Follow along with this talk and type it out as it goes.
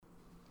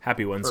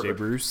Happy Wednesday, Perfect.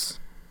 Bruce.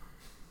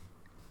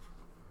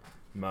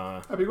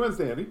 Happy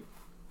Wednesday, Andy.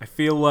 I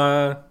feel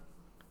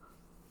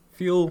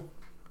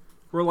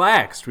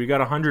relaxed. We got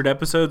 100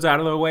 episodes out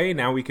of the way.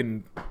 Now we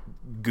can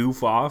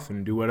goof off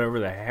and do whatever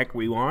the heck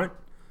we want.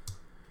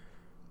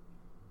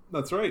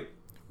 That's right.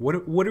 What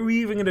are we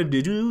even going to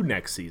do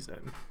next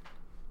season?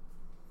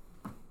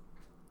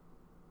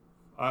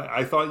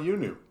 I thought you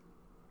knew.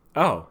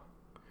 Oh.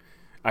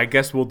 I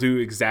guess we'll do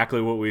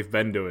exactly what we've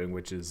been doing,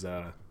 which is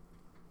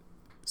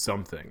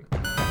something.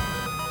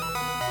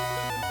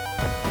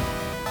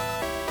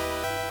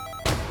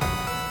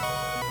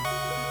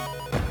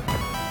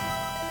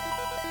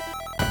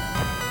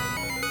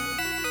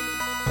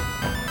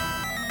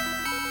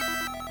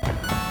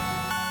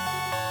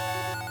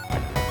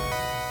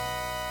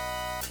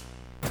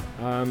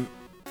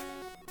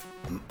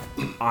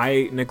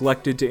 I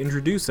neglected to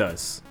introduce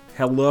us.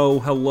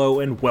 Hello,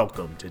 and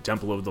welcome to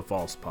Temple of the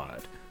False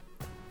Pod.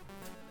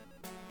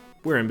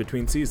 We're in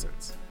between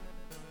seasons.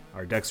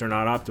 Our decks are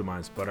not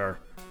optimized, but our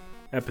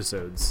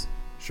episodes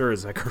sure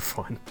as heck are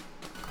fun.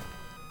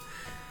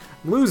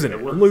 I'm losing it.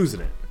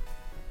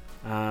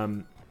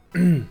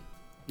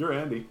 You're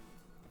Andy.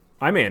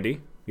 I'm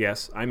Andy.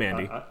 Yes, I'm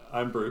Andy.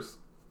 I'm Bruce.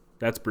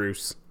 That's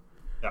Bruce.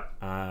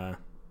 Yeah.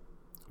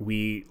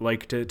 We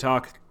like to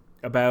talk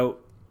about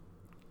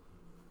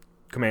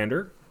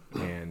Commander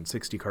and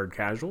 60 card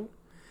casual.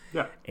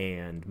 Yeah.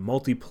 And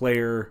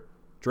multiplayer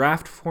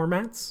draft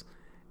formats.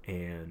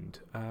 And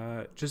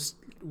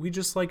we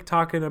just like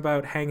talking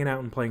about hanging out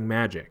and playing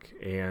Magic.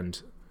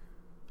 And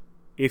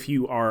if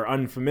you are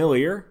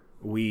unfamiliar,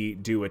 we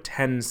do a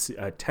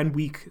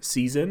 10-week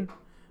season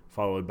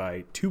followed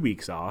by 2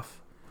 weeks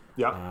off.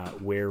 Yeah.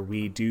 Where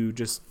we do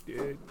just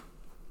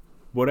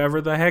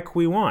whatever the heck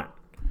we want.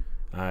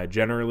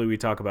 Generally, we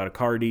talk about a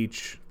card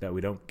each that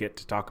we don't get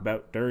to talk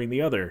about during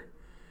the other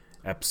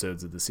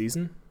episodes of the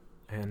season.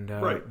 And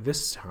Right.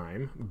 This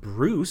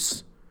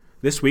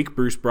week,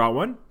 Bruce brought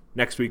one.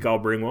 Next week, I'll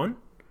bring one.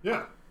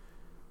 Yeah.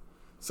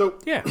 So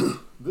Yeah.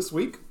 this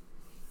week,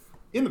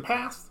 in the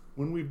past,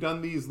 when we've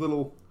done these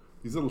little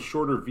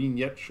shorter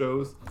vignette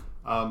shows,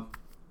 I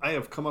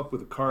have come up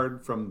with a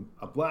card from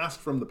a blast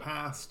from the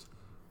past,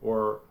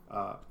 or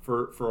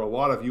for a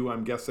lot of you,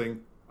 I'm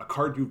guessing, a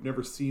card you've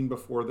never seen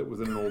before that was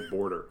in an old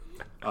border.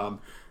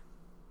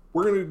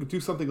 We're going to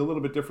do something a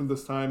little bit different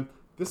this time.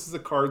 This is a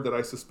card that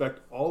I suspect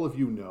all of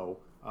you know,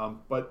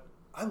 but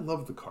I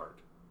love the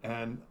card,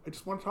 and I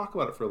just want to talk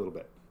about it for a little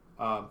bit.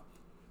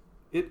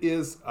 It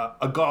is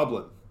a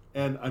goblin,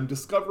 and I'm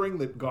discovering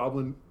that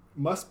goblin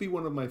must be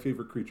one of my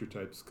favorite creature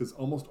types, because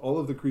almost all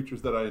of the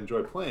creatures that I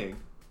enjoy playing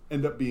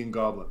end up being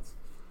goblins.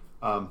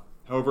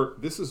 However,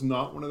 this is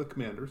not one of the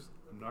commanders.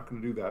 I'm not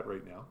going to do that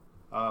right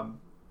now.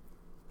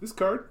 This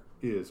card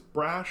is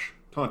Brash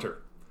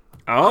Taunter.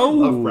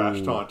 Oh. I love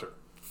Brash Taunter.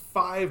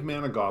 5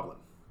 mana goblin.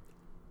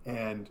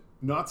 And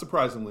not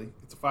surprisingly,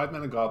 it's a 5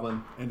 mana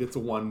goblin and it's a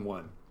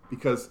 1/1,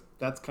 because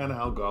that's kind of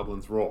how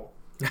goblins roll.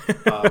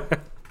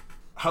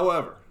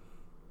 However,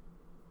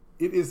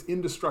 it is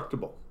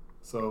indestructible.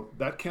 So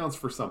that counts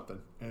for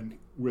something. And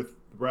with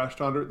Brash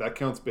Taunter, that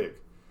counts big.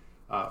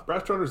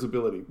 Brash Taunter's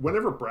ability,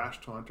 whenever Brash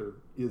Taunter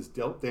is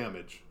dealt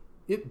damage,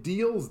 it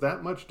deals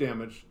that much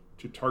damage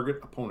to target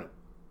opponent.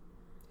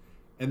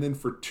 And then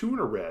for 2 and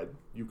a red,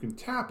 you can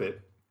tap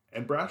it,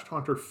 and Brash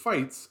Taunter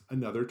fights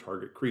another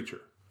target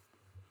creature.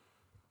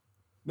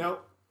 Now,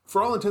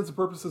 for all intents and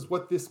purposes,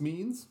 what this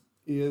means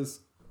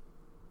is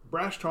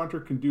Brash Taunter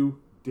can do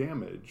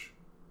damage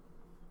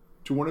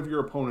to one of your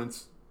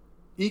opponents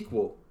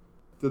equal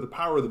to the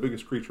power of the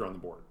biggest creature on the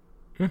board.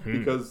 Mm-hmm.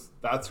 Because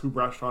that's who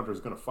Brash Taunter is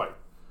going to fight.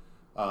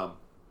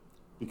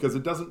 Because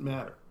it doesn't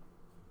matter.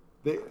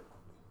 They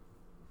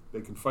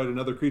can fight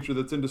another creature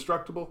that's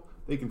indestructible.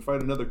 They can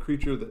fight another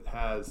creature that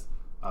has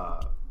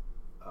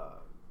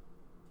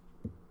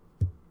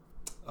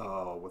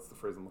what's the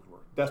phrase I'm looking for?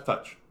 Death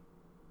touch.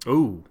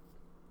 Ooh.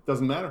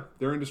 Doesn't matter.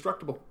 They're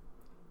indestructible.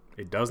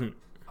 It doesn't.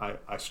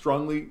 I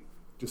strongly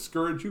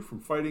discourage you from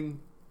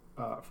fighting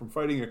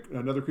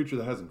another creature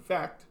that has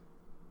infect,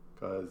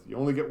 because you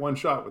only get one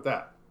shot with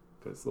that,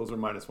 because those are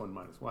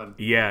 -1/-1.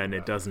 Yeah, and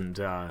it doesn't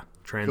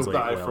translate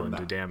die well from into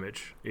that.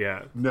 damage.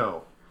 Yeah.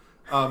 No.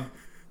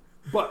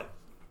 But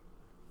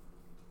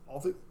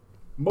most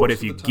But if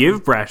of you the time-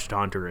 give Brash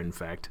Taunter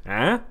infect,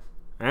 huh?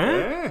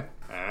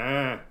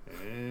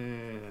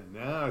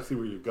 Now I see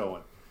where you're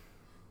going.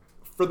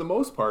 For the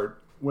most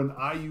part, when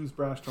I use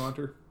Brash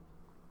Taunter,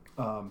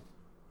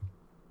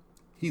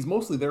 he's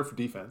mostly there for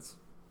defense,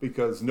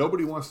 because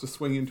nobody wants to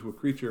swing into a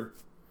creature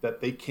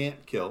that they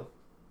can't kill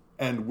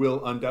and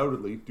will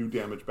undoubtedly do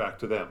damage back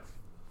to them.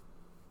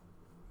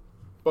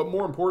 But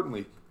more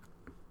importantly,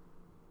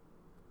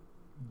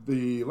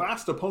 the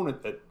last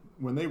opponent that,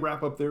 when they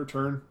wrap up their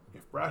turn,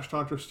 if Brash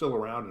Taunter's still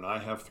around and I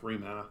have 3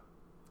 mana,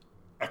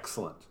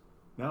 excellent.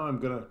 Now I'm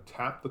going to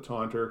tap the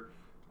Taunter,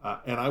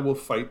 and I will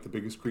fight the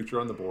biggest creature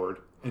on the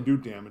board and do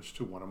damage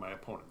to one of my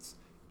opponents.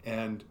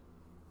 And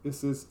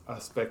this is a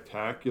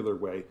spectacular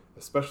way,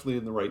 especially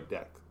in the right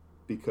deck,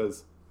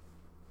 because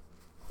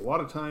a lot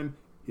of time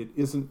it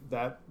isn't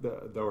that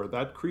or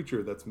that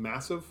creature that's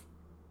massive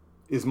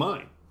is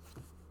mine.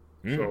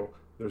 So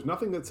there's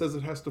nothing that says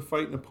it has to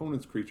fight an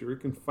opponent's creature.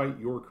 It can fight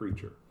your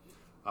creature.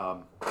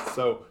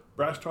 So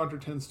Brash Taunter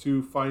tends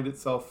to find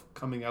itself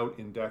coming out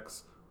in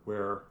decks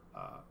where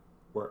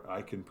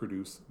I can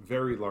produce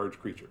very large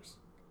creatures.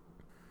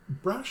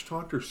 Brash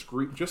Taunter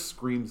just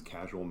screams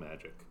casual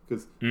Magic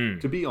because,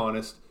 to be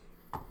honest,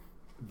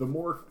 the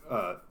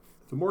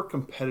more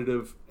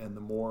competitive and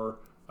the more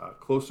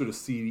closer to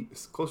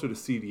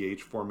CDH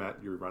format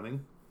you're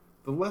running,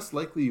 the less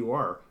likely you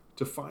are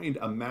to find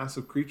a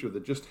massive creature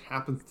that just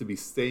happens to be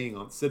sitting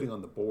on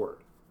the board.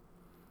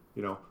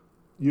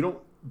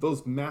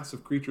 Those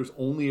massive creatures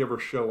only ever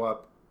show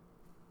up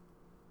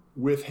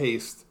with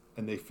haste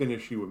and they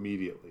finish you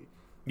immediately.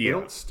 Yeah. They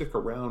don't stick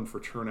around for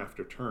turn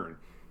after turn.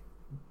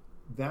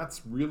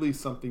 That's really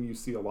something you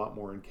see a lot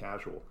more in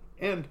casual.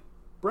 And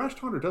Brash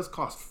Taunter does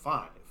cost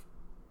 5.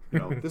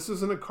 This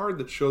isn't a card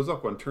that shows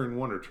up on turn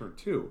 1 or turn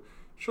 2.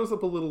 It shows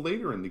up a little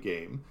later in the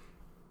game.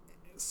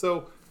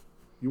 So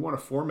you want a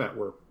format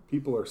where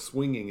people are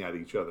swinging at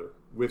each other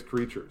with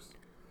creatures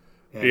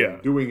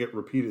and doing it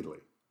repeatedly.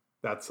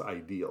 That's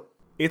ideal.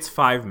 It's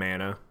 5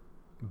 mana,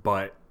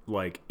 but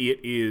it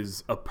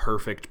is a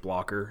perfect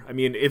blocker. I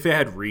mean, if it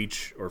had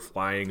reach or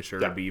flying, sure,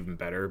 it'd be even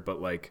better. But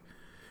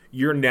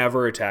you're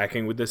never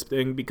attacking with this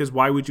thing because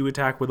why would you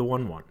attack with a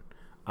 1/1?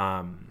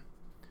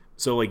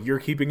 So you're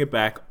keeping it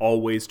back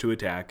always to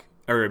attack,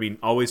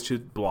 always to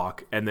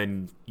block, and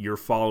then you're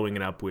following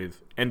it up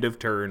with end of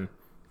turn,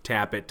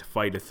 tap it to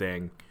fight a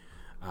thing.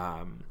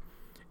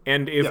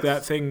 And if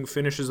that thing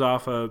finishes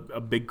off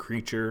a big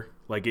creature,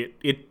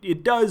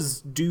 it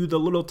does do the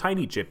little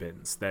tiny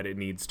chip-ins that it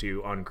needs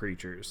to on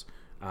creatures,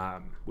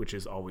 which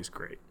is always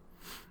great.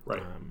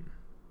 Right.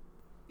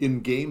 In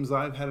games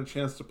I've had a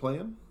chance to play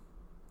him,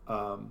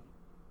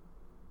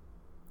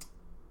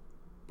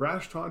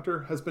 Brash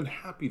Taunter has been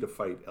happy to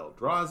fight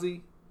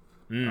Eldrazi.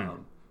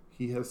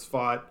 He has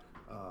fought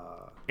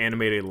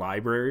animated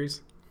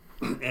libraries.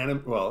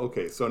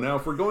 Okay. So now,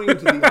 if we're going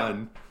into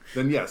the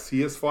then yes,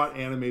 he has fought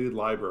animated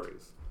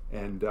libraries,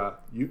 and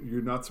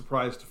you're not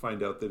surprised to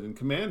find out that in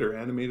Commander,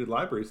 animated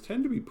libraries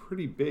tend to be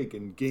pretty big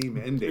and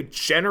game-ending.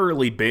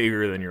 Generally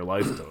bigger than your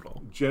life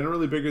total.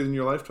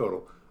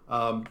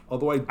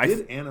 Although I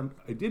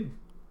did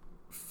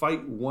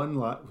fight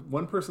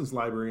one person's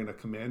library in a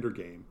Commander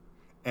game,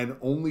 and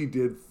only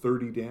did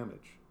 30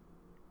 damage.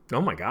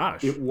 Oh my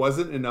gosh. It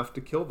wasn't enough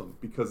to kill them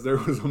because there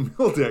was a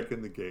mill deck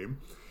in the game,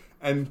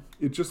 and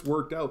it just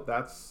worked out.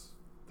 That's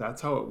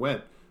how it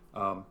went.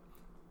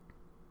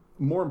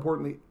 More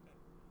importantly,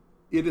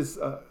 it is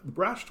the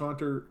Brash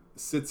Taunter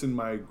sits in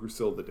my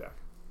Grusilda deck.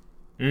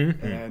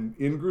 Mm-hmm. And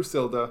in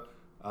Grusilda,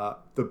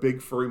 the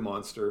big furry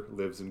monster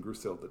lives in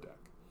Grusilda deck.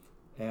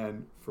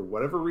 And for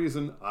whatever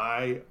reason,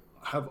 I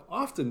have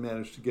often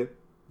managed to get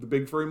the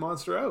big furry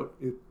monster out.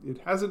 It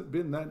hasn't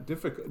been that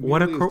difficult.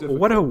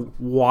 What a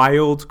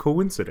wild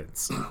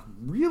coincidence.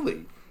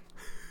 Really?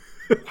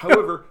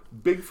 However,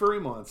 big furry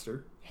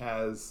monster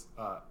has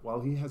while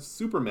he has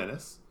super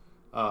menace,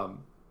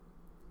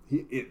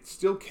 it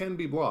still can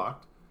be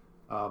blocked.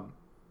 But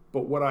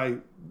what's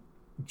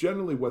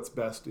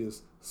best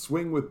is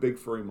swing with big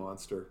furry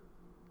monster,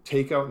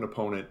 take out an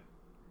opponent,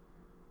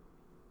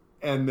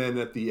 and then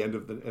at the end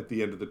of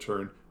the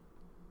turn,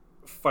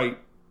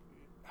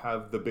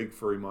 have the big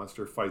furry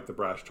monster fight the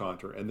Brash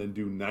Taunter, and then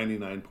do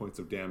 99 points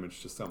of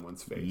damage to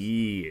someone's face.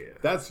 Yeah.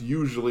 That's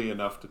usually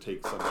enough to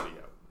take somebody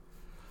out.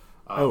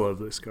 I love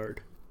this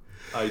card.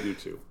 I do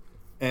too.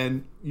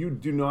 And you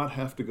do not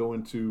have to go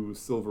into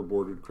silver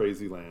bordered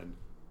crazy land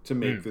to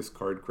make this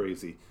card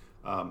crazy.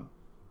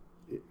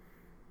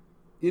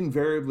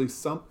 Invariably,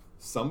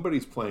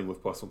 somebody's playing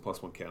with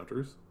 +1/+1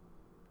 counters,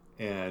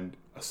 and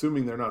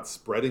assuming they're not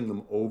spreading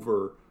them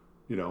over,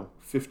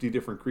 50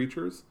 different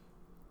creatures,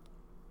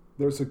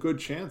 there's a good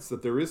chance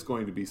that there is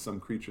going to be some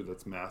creature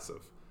that's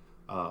massive.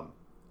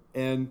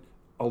 And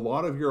a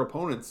lot of your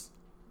opponents,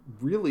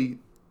 really,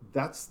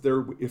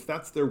 if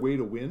that's their way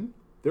to win,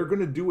 they're going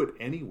to do it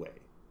anyway.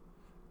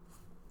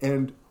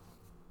 And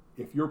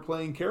if you're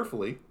playing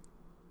carefully,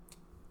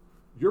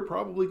 you're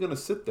probably going to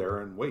sit there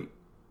and wait.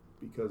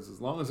 Because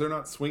as long as they're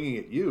not swinging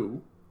at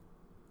you,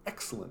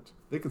 excellent.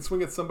 They can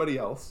swing at somebody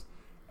else,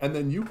 and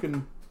then you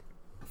can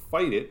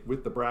fight it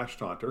with the Brash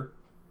Taunter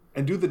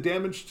and do the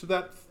damage to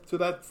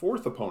that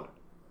fourth opponent.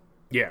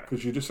 Yeah.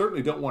 Because you just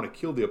certainly don't want to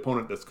kill the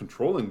opponent that's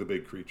controlling the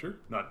big creature.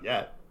 Not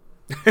yet.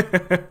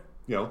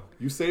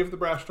 You save the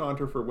Brash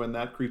Taunter for when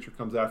that creature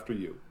comes after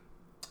you.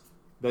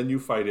 Then you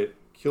fight it,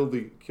 kill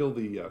the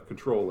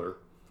controller,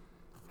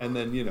 and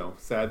then,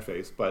 sad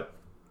face, but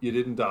you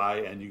didn't die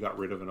and you got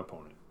rid of an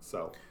opponent.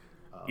 So,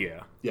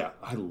 yeah,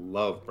 I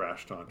love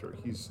Brash Taunter.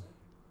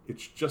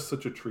 It's just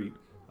such a treat.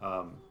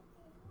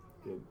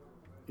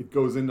 It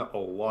goes into a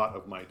lot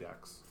of my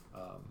decks.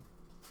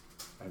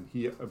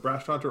 And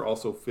Brash Taunter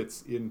also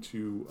fits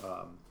into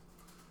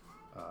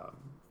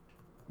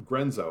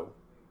Grenzo,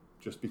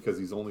 just because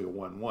he's only a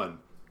 1/1.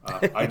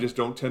 I just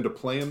don't tend to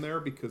play him there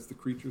because the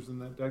creatures in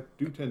that deck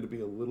do tend to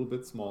be a little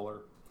bit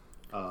smaller.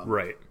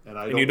 Right.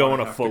 And you don't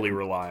want to have fully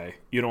rely.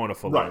 You don't want to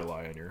fully Right.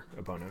 rely on your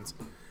opponents.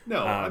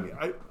 No, I mean,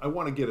 I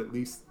want to get at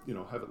least,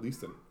 have at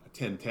least a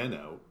 10-10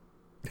 out,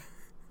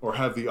 or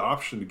have the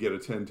option to get a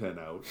 10-10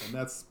 out, and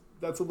that's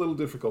a little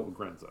difficult with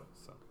Grenzo.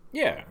 So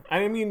Yeah,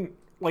 I mean,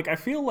 like, I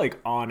feel like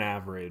on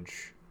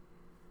average,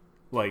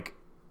 like,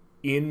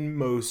 in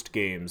most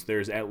games,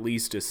 there's at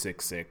least a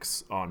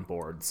 6/6 on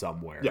board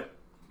somewhere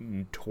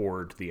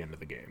toward the end of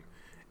the game.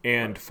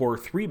 And for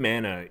 3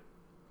 mana,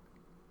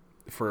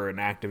 for an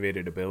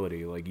activated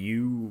ability, like,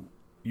 you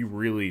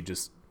really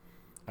just,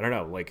 I don't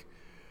know, like,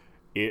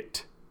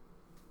 it,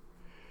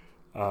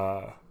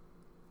 to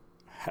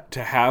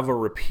have a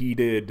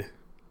repeated,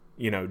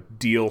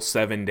 deal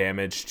 7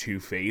 damage to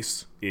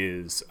face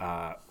is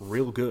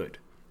real good.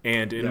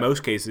 And in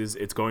most cases,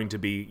 it's going to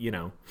be,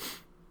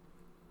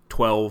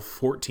 12,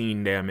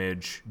 14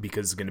 damage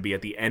because it's going to be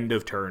at the end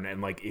of turn.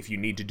 And, like, if you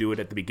need to do it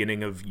at the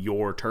beginning of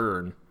your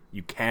turn,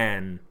 you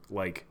can,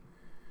 like,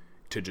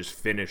 to just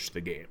finish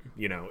the game.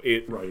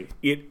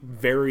 It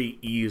very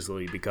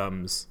easily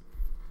becomes,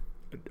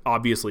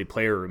 obviously,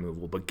 player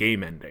removal, but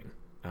game-ending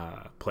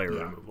player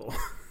removal.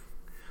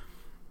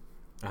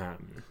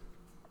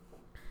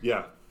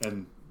 Yeah,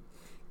 and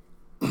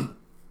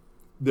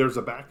there's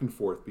a back and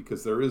forth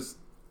because there is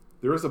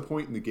a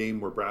point in the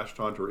game where Brash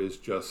Taunter is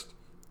just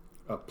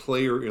a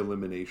player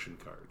elimination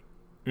card,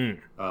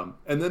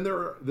 and then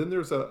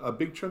there's a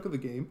big chunk of the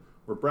game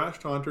where Brash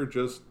Taunter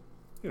just,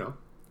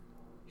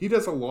 he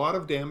does a lot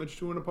of damage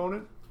to an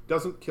opponent,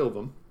 doesn't kill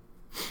them,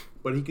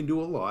 but he can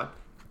do a lot,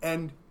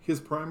 and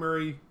his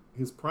primary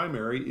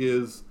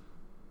is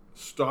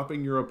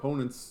stopping your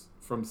opponents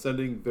from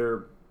sending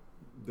their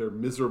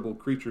miserable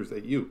creatures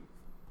at you.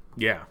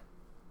 Yeah.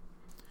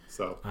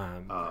 So,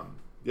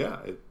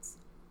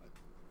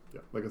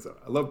 like I said,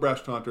 I love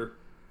Brash Taunter.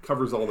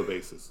 Covers all the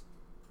bases.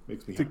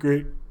 Makes me happy. It's a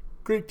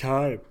great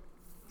time.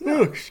 Yeah.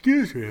 Oh,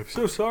 excuse me. I'm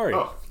so sorry.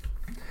 Oh.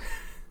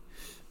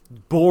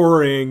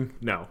 Boring.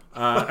 No.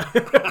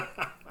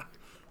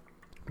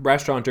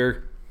 Brash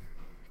Taunter.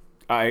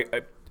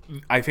 I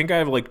think I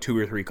have like 2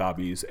 or 3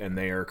 copies, and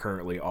they are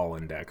currently all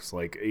in decks.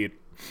 Like, it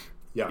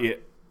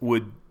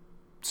would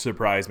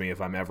surprise me if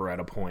I'm ever at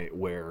a point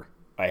where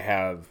I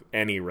have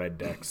any red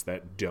decks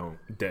that don't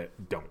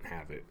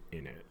have it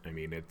in it. I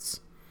mean, it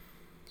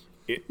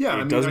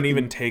doesn't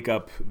even take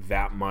up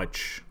that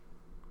much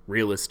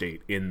real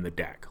estate in the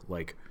deck.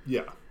 Like,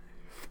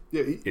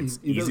 it's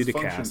easy to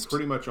cast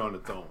pretty much on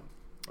its own.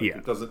 Like,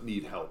 it doesn't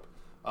need help.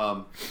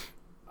 I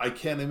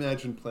can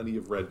imagine plenty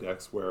of red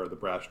decks where the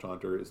Brash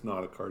Taunter is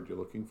not a card you're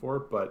looking for,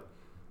 but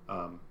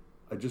I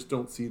just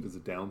don't see it as a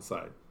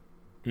downside.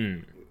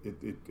 It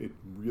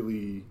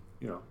really,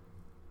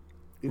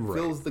 it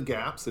fills the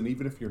gaps, and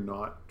even if you're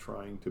not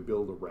trying to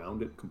build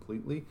around it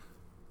completely,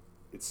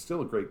 it's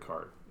still a great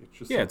card. It's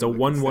just it's a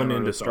 1/1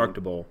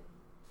 indestructible,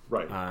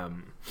 right?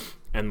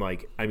 And,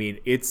 like, I mean,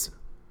 it's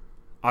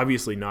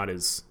obviously not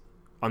as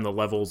on the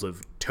levels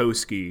of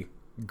Toski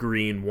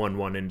green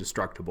 1/1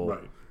 indestructible,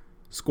 right?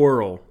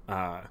 Squirrel.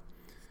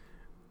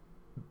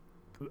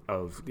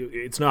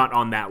 It's not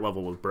on that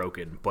level of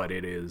broken, but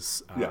it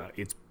is. I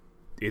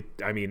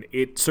mean,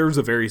 it serves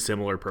a very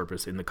similar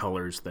purpose in the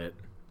colors that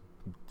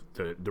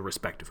the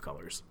respective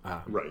colors.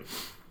 Right.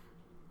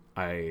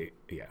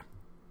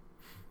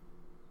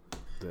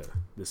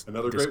 This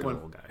another great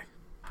one guy.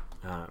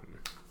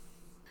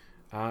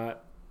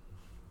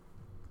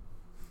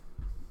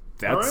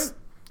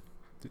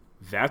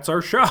 That's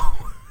our show.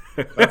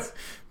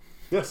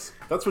 Yes,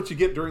 that's what you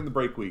get during the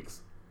break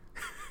weeks.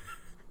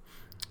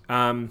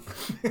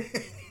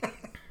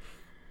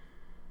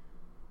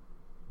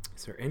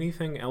 Is there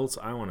anything else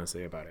I want to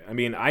say about it? I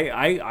mean,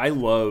 I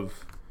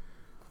love.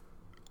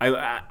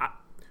 I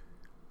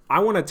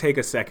want to take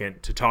a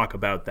second to talk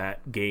about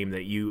that game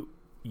that you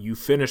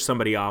finish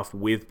somebody off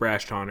with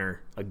Brash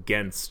Taunter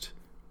against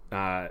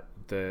the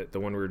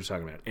one we were just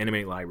talking about,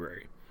 Animate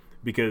Library,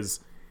 because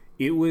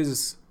it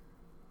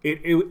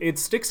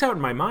sticks out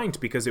in my mind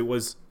because it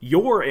was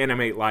your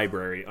Animate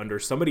Library under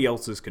somebody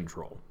else's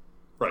control.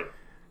 Right.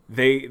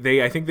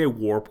 I think they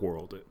warp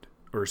worlded it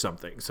or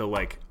something. So,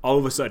 like, all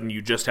of a sudden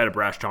you just had a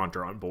Brash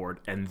Taunter on board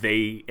and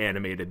they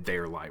animated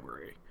their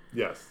library.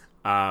 Yes.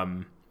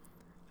 And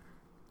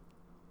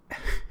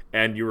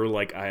you were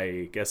like,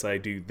 I guess I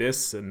do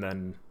this and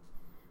then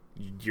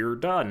you're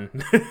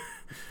done.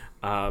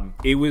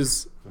 It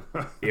was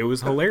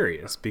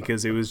hilarious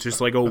because it was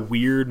just like a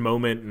weird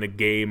moment in a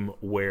game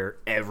where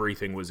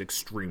everything was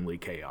extremely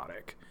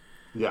chaotic.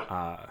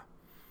 Yeah.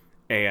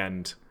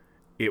 And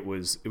it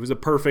was a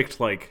perfect,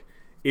 like,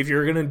 if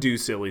you're going to do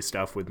silly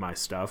stuff with my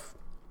stuff,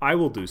 I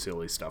will do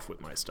silly stuff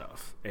with my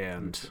stuff.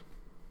 And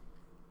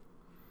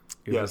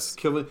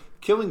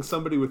killing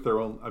somebody with their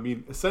own, I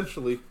mean,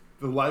 essentially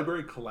the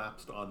library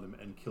collapsed on them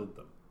and killed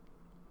them.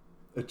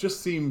 It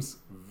just seems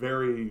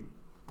very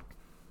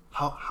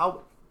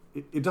how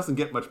it doesn't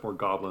get much more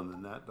goblin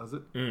than that, does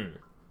it?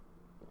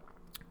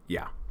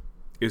 Yeah.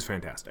 It was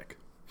fantastic.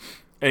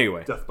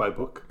 Anyway, death by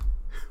book.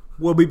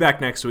 We'll be back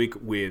next week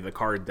with a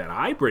card that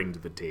I bring to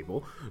the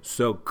table.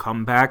 So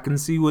come back and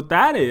see what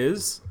that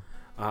is.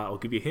 I'll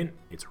give you a hint.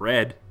 It's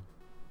red.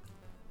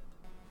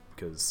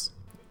 Because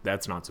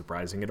that's not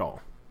surprising at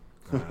all.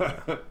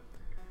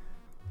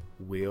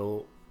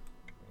 We'll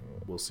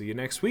see you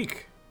next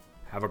week.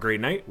 Have a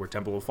great night. We're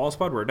Temple of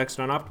Falsepod. We're next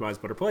on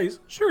Optimized Better Plays.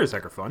 Sure as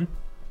heck are fun.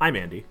 I'm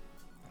Andy.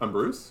 I'm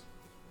Bruce.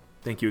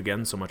 Thank you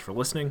again so much for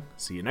listening.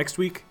 See you next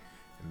week.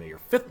 And may your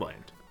fifth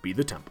land be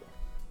the temple.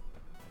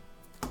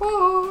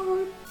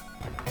 Bye.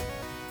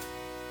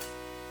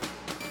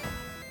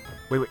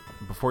 Wait.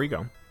 Before you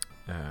go,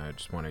 I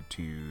just wanted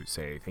to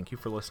say thank you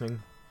for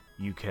listening.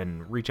 You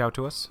can reach out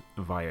to us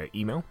via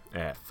email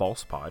at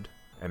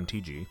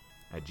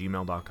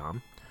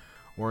falsepodmtg@gmail.com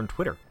or on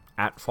Twitter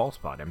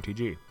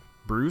 @falsepodmtg.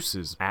 Bruce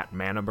is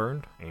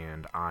 @manaburned,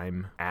 and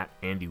I'm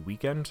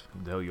 @AndyWeekend,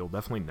 though you'll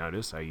definitely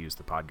notice I use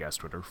the podcast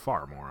Twitter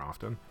far more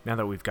often. Now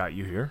that we've got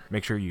you here,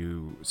 make sure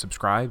you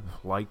subscribe,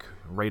 like,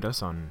 rate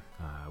us on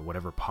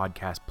whatever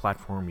podcast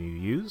platform you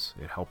use.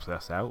 It helps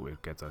us out.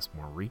 It gets us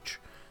more reach.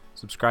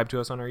 Subscribe to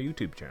us on our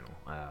YouTube channel.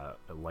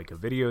 Like a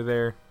video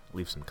there.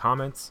 Leave some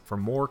comments for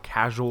more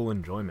casual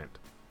enjoyment.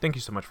 Thank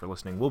you so much for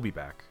listening. We'll be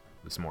back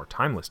with some more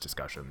timeless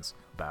discussions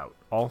about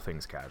all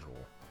things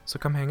casual. So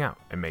come hang out,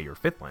 and may your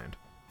fifth land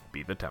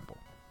be the temple.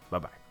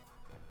 Bye-bye.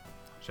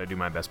 Should I do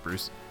my best,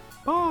 Bruce?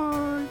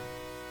 Bye!